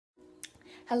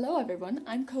Hello everyone,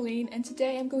 I'm Colleen and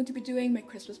today I'm going to be doing my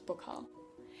Christmas book haul.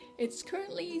 It's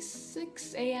currently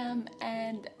 6 a.m.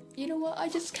 and you know what, I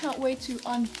just can't wait to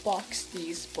unbox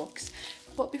these books.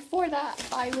 But before that,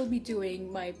 I will be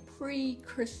doing my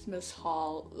pre-Christmas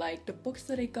haul, like the books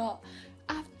that I got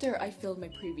after I filmed my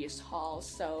previous haul,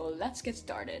 so let's get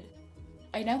started.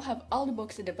 I now have all the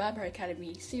books in the Vampire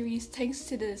Academy series thanks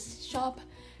to this shop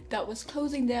that was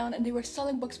closing down, and they were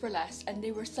selling books for less and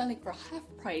they were selling for half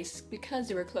price because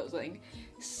they were closing.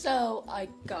 So I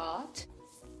got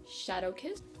Shadow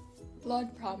Kiss,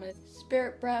 Blood Promise,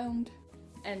 Spirit Bound,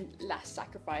 and Last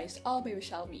Sacrifice, all by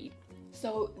Michelle Mead.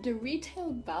 So the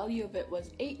retail value of it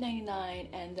was $8.99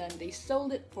 and then they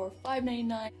sold it for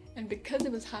 $5.99, and because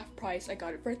it was half price I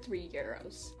got it for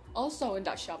 €3. Also in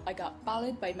that shop I got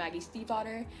Ballad by Maggie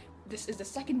Stiefvater. This is the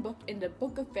second book in the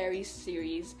Book of Fairies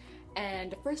series,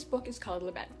 and the first book is called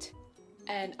Lament.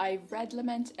 And I've read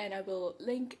Lament and I will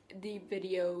link the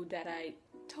video that I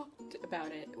talked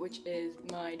about it, which is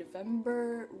my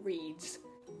November reads.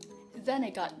 Then I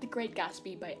got The Great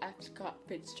Gatsby by F. Scott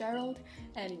Fitzgerald,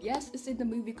 and yes, it's in the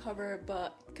movie cover,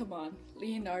 but come on,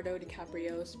 Leonardo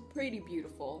DiCaprio's pretty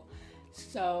beautiful.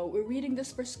 So we're reading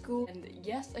this for school, and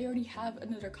yes, I already have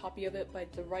another copy of it,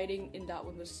 but the writing in that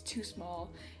one was too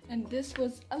small, and this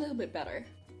was a little bit better.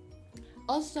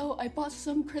 Also, I bought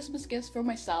some Christmas gifts for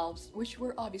myself, which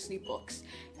were obviously books,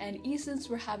 and Eason's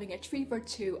were having a 3 for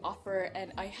 2 offer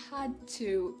and I had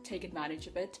to take advantage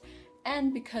of it,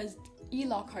 and because E.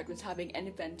 Lockhart was having an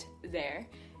event there.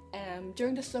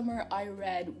 During the summer I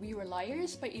read We Were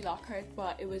Liars by E. Lockhart,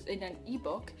 but it was in an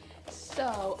ebook,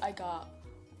 so I got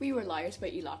We Were Liars by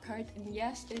E. Lockhart, and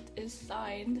yes, it is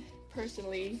signed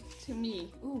personally to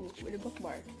me, ooh, with a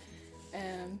bookmark.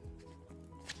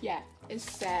 Yeah, it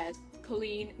says,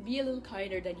 Colleen, be a little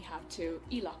kinder than you have to,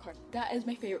 E. Lockhart. That is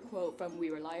my favorite quote from We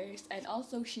Were Liars. And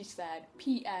also she said,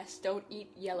 P.S. don't eat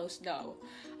yellow snow.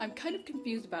 I'm kind of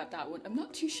confused about that one. I'm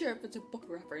not too sure if it's a book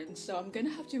reference, so I'm gonna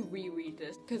have to reread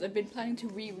this because I've been planning to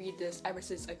reread this ever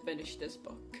since I finished this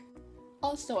book.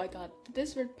 Also, I got The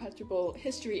Disreputable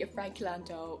History of Frankie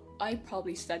Lando. I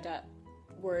probably said that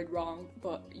word wrong,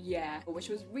 but yeah, which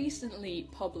was recently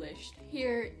published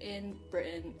here in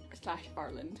Britain /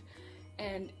 Ireland.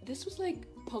 And this was like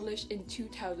published in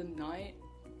 2009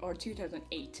 or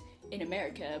 2008 in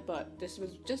America, but this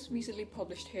was just recently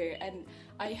published here, and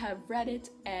I have read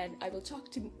it and I will talk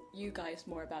to you guys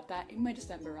more about that in my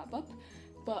December wrap up.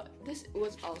 But this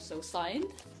was also signed,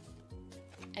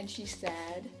 and she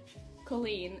said,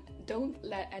 Colleen, don't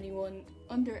let anyone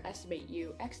underestimate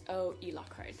you, XO E.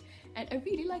 Lockhart. And I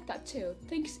really like that too,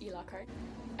 thanks E. Lockhart.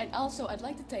 And also I'd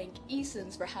like to thank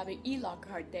Eason's for having E.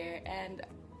 Lockhart there, and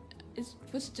it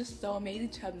was just so amazing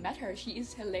to have met her. She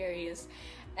is hilarious,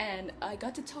 and I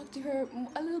got to talk to her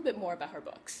a little bit more about her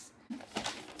books.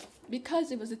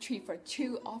 Because it was a 3 for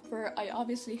 2 offer, I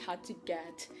obviously had to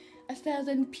get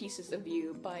 1,000 Pieces of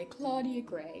You by Claudia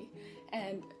Gray,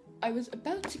 and I was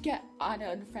about to get Anna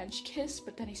and the French Kiss,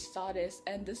 but then I saw this,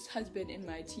 and this has been in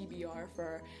my TBR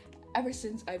for ever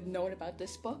since I've known about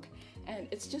this book, and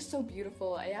it's just so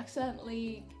beautiful. I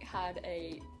accidentally had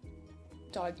a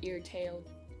dog ear tail.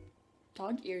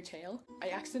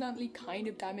 I accidentally kind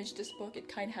of damaged this book. It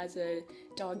kind of has a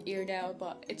dog ear now,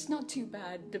 but it's not too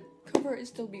bad. The cover is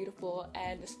still beautiful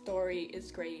and the story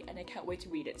is great, and I can't wait to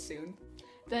read it soon.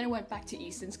 Then I went back to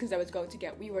Eason's because I was going to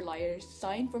get We Were Liars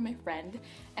signed for my friend,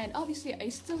 and obviously I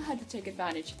still had to take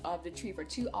advantage of the 3 for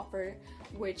 2 offer,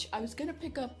 which I was gonna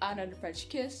pick up Anna and the French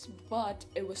Kiss, but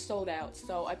it was sold out,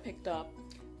 so I picked up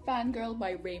Fangirl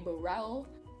by Rainbow Rowell,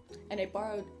 and I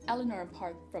borrowed Eleanor and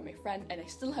Park from my friend, and I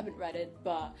still haven't read it,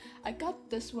 but I got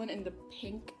this one in the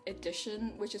pink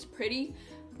edition, which is pretty,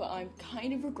 but I'm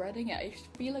kind of regretting it. I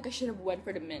feel like I should have went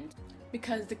for the mint,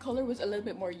 because the color was a little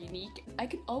bit more unique. I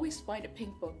can always find a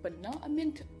pink book, but not a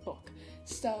mint book.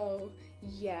 So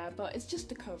yeah, but it's just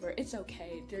the cover, it's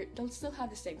okay. They'll still have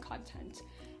the same content.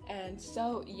 And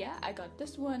so yeah, I got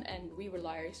this one and We Were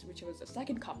Liars, which was a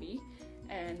second copy.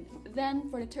 And then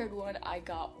for the third one, I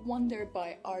got Wonder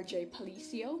by R.J.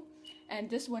 Palacio. And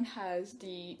this one has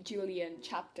the Julian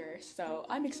chapter, so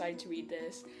I'm excited to read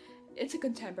this. It's a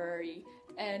contemporary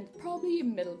and probably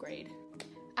middle grade.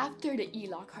 After the E.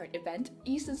 Lockhart event,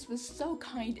 Eason's was so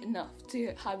kind enough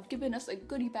to have given us a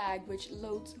goodie bag with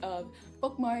loads of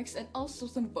bookmarks and also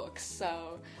some books.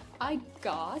 So I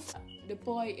got The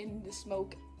Boy in the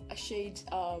Smoke, A Shades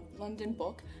of London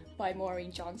book by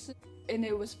Maureen Johnson, and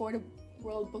it was for the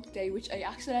World Book Day, which I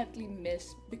accidentally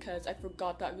missed because I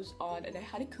forgot that it was on and I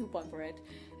had a coupon for it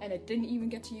and I didn't even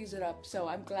get to use it up, so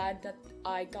I'm glad that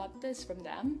I got this from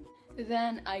them.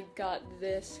 Then I got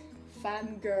this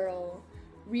Fangirl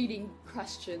reading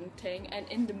question thing, and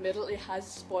in the middle it has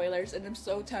spoilers, and I'm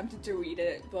so tempted to read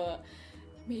it, but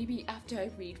maybe after I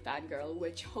read Fangirl,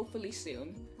 which hopefully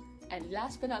soon. And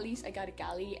last but not least, I got a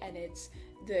galley, and it's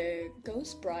The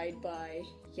Ghost Bride by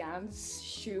Jans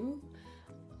Shu.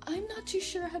 I'm not too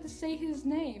sure how to say his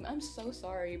name, I'm so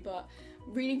sorry, but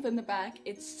reading from the back,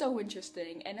 it's so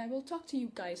interesting, and I will talk to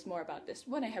you guys more about this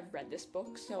when I have read this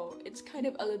book, so it's kind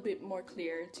of a little bit more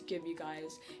clear to give you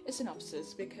guys a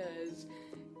synopsis, because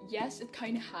yes, it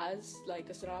kind of has like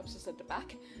a synopsis at the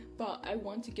back, but I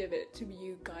want to give it to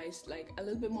you guys like a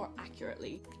little bit more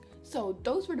accurately. So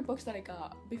those were the books that I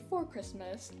got before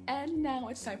Christmas, and now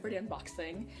it's time for the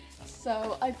unboxing.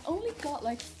 So I've only got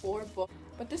like 4 books,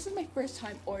 but this is my first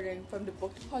time ordering from the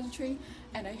book depository,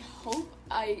 and I hope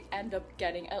I end up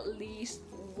getting at least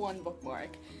 1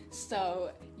 bookmark.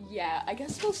 So yeah, I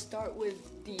guess we'll start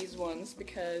with these ones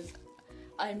because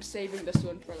I'm saving this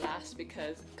one for last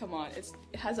because come on, it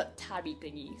has a tabby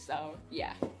thingy, so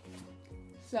yeah.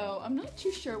 So I'm not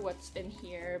too sure what's in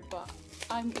here, but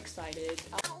I'm excited.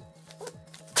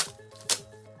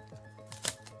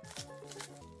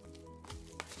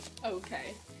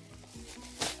 Okay.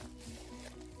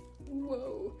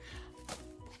 Whoa.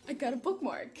 I got a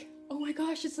bookmark. Oh my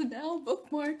gosh, it's an L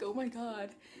bookmark. Oh my god.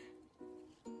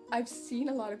 I've seen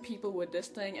a lot of people with this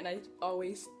thing, and I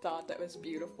always thought that was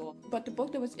beautiful. But the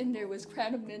book that was in there was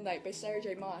Crown of Midnight by Sarah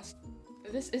J. Maas.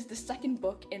 This is the second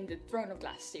book in the Throne of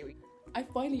Glass series. I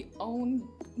finally own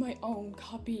my own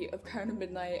copy of Crown of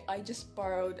Midnight. I just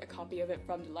borrowed a copy of it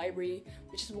from the library,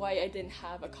 which is why I didn't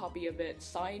have a copy of it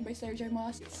signed by Sarah J.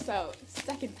 Maas. So,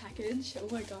 second package. Oh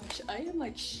my gosh, I am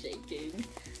like shaking.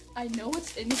 I know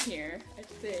what's in here, I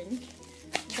think,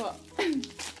 but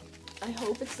I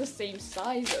hope it's the same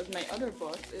size as my other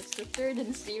books. It's the 3rd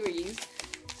in the series,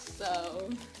 so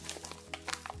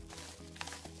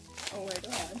oh my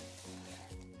god.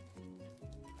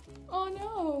 Oh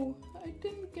no, I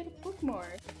didn't get a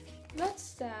bookmark. That's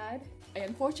sad. I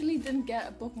unfortunately didn't get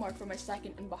a bookmark for my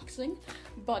second unboxing,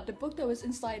 but the book that was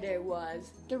inside there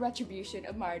was The Retribution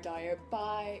of Mara Dyer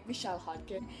by Michelle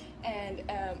Hodkin, and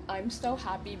I'm so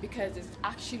happy because it's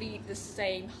actually the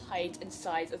same height and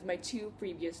size as my 2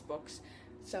 previous books,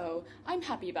 so I'm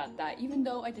happy about that, even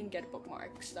though I didn't get a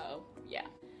bookmark, so yeah.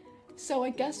 So I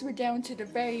guess we're down to the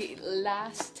very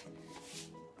last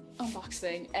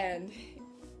unboxing, and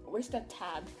where's that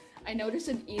tab? I know there's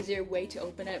an easier way to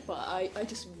open it, but I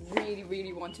just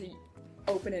really want to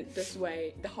open it this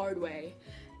way, the hard way.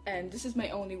 And this is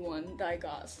my only one that I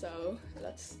got, so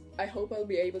I hope I'll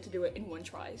be able to do it in 1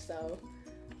 try. So,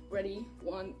 ready?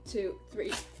 1, 2,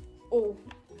 3. Oh,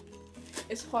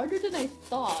 it's harder than I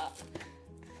thought.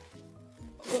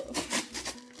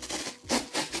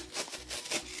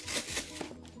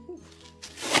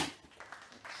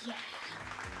 Yeah.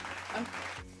 Okay,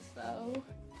 so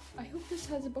I hope this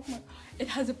has a bookmark. It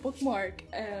has a bookmark.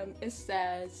 It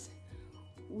says,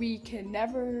 you can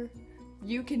never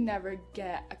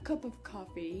get a cup of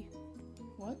coffee.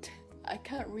 What? I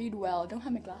can't read well. I don't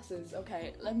have my glasses.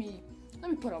 Okay, let me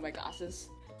put on my glasses.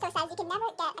 So it says you can never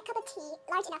get a cup of tea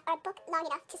large enough or a book long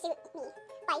enough to suit me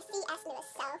by C.S. Lewis.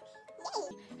 So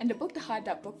yay! And the book that had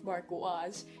that bookmark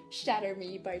was Shatter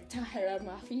Me by Tahira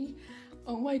Mafi.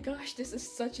 Oh my gosh, this is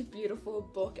such a beautiful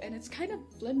book, and it's kind of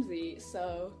flimsy,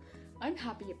 so I'm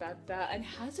happy about that, and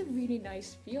has a really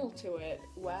nice feel to it.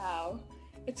 Wow.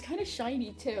 It's kind of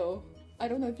shiny too. I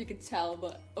don't know if you could tell,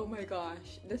 but oh my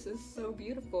gosh, this is so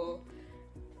beautiful.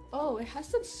 Oh, it has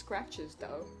some scratches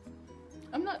though.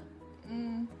 I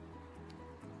don't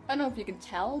know if you can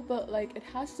tell, but like it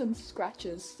has some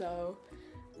scratches, so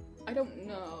I don't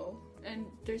know. And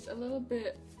there's a little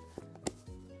bit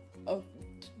of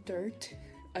dirt,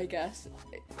 I guess.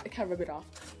 I can't rub it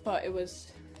off, but it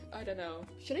was, I don't know.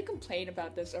 Should I complain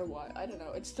about this or what? I don't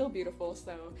know. It's still beautiful,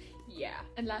 so yeah.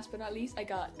 And last but not least, I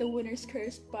got The Winner's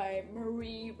Curse by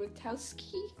Marie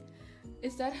Witowski.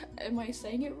 Am I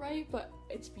saying it right? But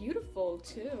it's beautiful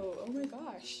too. Oh my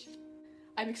gosh.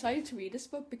 I'm excited to read this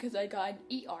book because I got an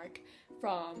e-arc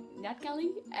from NetGalley,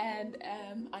 and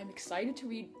I'm excited to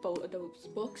read both of those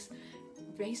books.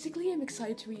 Basically, I'm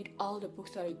excited to read all the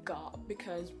books that I got,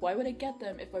 because why would I get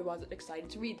them if I wasn't excited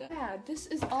to read them? Yeah, this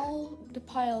is all the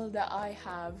pile that I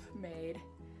have made.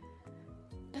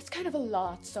 That's kind of a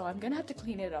lot, so I'm gonna have to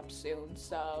clean it up soon.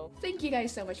 So thank you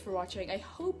guys so much for watching. I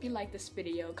hope you liked this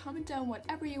video. Comment down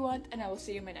whatever you want, and I will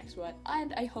see you in my next one.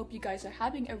 And I hope you guys are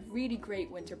having a really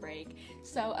great winter break.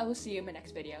 So I will see you in my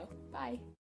next video. Bye!